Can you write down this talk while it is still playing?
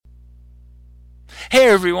Hey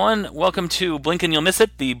everyone, welcome to Blink and You'll Miss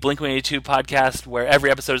It, the Blink-182 podcast where every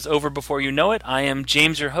episode is over before you know it. I am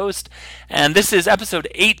James, your host, and this is episode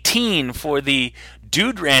 18 for the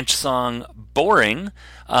Dude Ranch song Boring,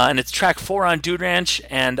 and it's track 4 on Dude Ranch,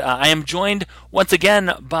 and I am joined once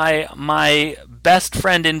again by my best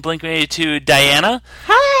friend in Blink-182, Diana.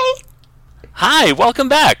 Hi! Hi, welcome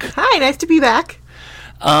back. Hi, nice to be back.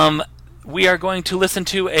 We are going to listen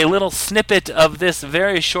to a little snippet of this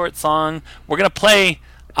very short song. I'm going to play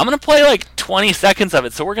like 20 seconds of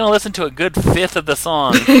it, so we're going to listen to a good fifth of the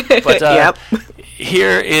song. But Yep.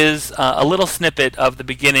 Here is a little snippet of the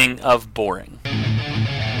beginning of Boring. You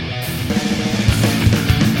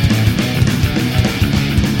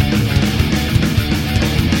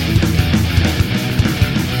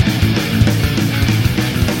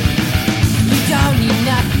don't need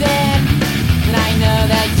nothing, and I know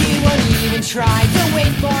that you won't even try to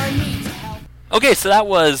wait for me to help. Okay, so that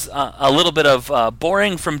was a little bit of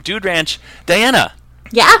Boring from Dude Ranch. Diana,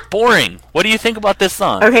 Yeah? Boring. What do you think about this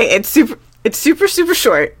song? Okay, it's super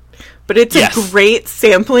short, but it's Yes. a great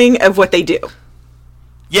sampling of what they do.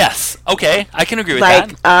 Yes. Okay, I can agree with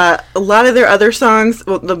Like, that. a lot of their other songs,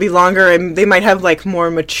 well, they'll be longer, and they might have, like, more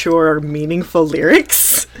mature, meaningful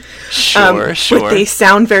lyrics. Sure. But they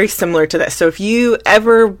sound very similar to this. So if you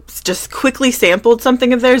ever just quickly sampled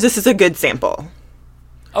something of theirs, this is a good sample.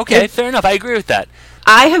 Okay, fair enough. I agree with that.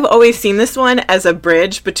 I have always seen this one as a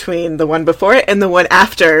bridge between the one before it and the one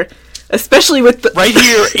after, especially with the... Right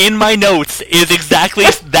here in my notes is exactly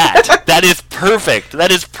that. That is perfect. That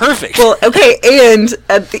is perfect. Well, okay, and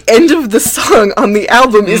at the end of the song on the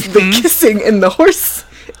album is the kissing and the horse,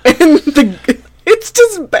 and it's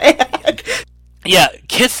just bad. Yeah,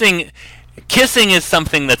 kissing is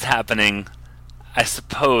something that's happening, I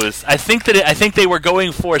suppose. I think they were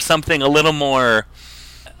going for something a little more,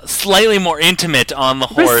 slightly more intimate on the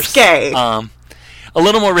horse. Risque. A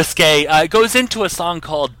little more risque. It goes into a song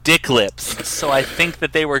called Dick Lips, so I think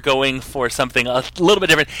that they were going for something a little bit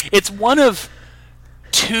different. It's one of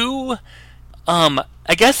two,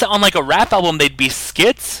 I guess on like a rap album they'd be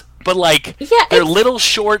skits, but like they're little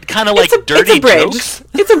short, kind of like dirty it's a bridge. jokes.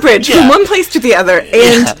 It's a bridge Yeah. from one place to the other, and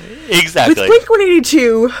Yeah, exactly. with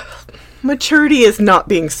Blink-182, maturity is not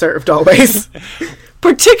being served always.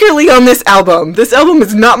 Particularly on this album. This album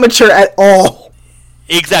is not mature at all.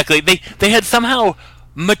 Exactly. They had somehow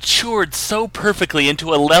matured so perfectly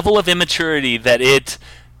into a level of immaturity that it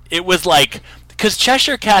was like, because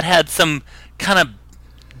Cheshire Cat had some kind of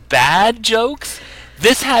bad jokes.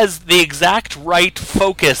 This has the exact right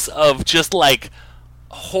focus of just like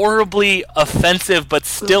horribly offensive but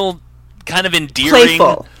still kind of endearing.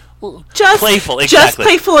 Playful. Playful, exactly. Just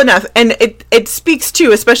playful enough. And it speaks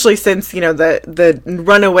to, especially since, the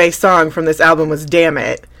runaway song from this album was Damn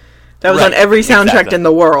It. That was on every soundtrack in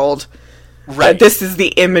the world. Right. This is the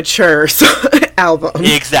immature album.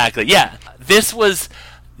 Exactly. Yeah. This was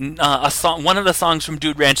a song, one of the songs from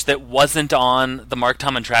Dude Ranch that wasn't on the Mark,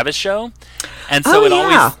 Tom, and Travis show, and so it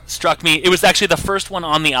always struck me. It was actually the first one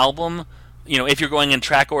on the album. If you're going in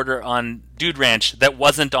track order on Dude Ranch, that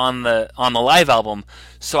wasn't on the live album.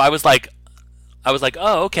 So I was like,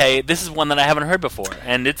 oh, okay, this is one that I haven't heard before,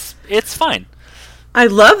 and it's fine. I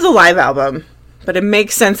love the live album, but it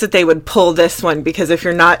makes sense that they would pull this one, because if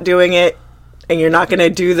you're not doing it and you're not going to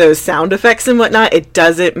do those sound effects and whatnot, it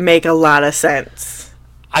doesn't make a lot of sense.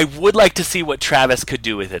 I would like to see what Travis could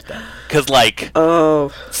do with it, though. Because,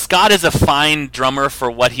 Scott is a fine drummer for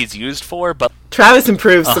what he's used for, but... Travis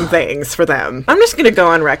improved some things for them. I'm just going to go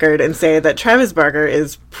on record and say that Travis Barker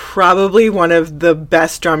is probably one of the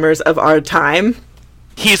best drummers of our time.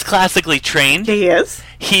 He's classically trained. He is.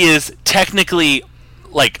 He is technically,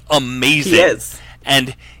 amazing. He is.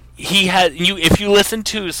 And he had... if you listen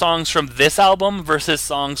to songs from this album versus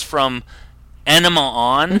songs from Enema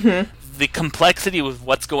On... The complexity with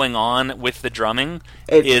what's going on with the drumming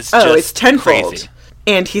is just it's tenfold. crazy.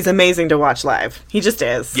 And he's amazing to watch live. He just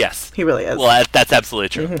is. Yes. He really is. Well, that's absolutely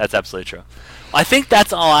true. That's absolutely true. I think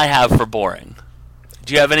that's all I have for Boring.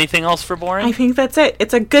 Do you have anything else for Boring? I think that's it.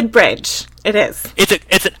 It's a good bridge. It is.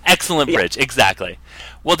 It's an excellent bridge. Exactly.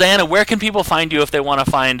 Well, Diana, where can people find you if they want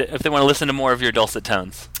to listen to more of your dulcet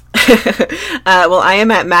tones? Well, I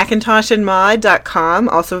am at macintoshandmod.com,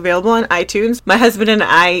 also available on iTunes. My husband and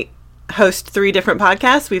I host 3 different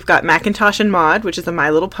podcasts. We've got Macintosh and Maud, which is a My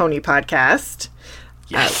Little Pony podcast.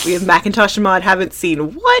 Yes. We have Macintosh and Maud Haven't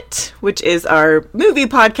Seen What, which is our movie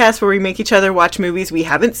podcast where we make each other watch movies we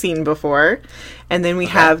haven't seen before. And then we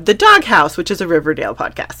have The Doghouse, which is a Riverdale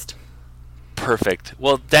podcast. Perfect.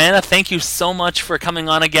 Well, Diana, thank you so much for coming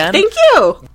on again. Thank you.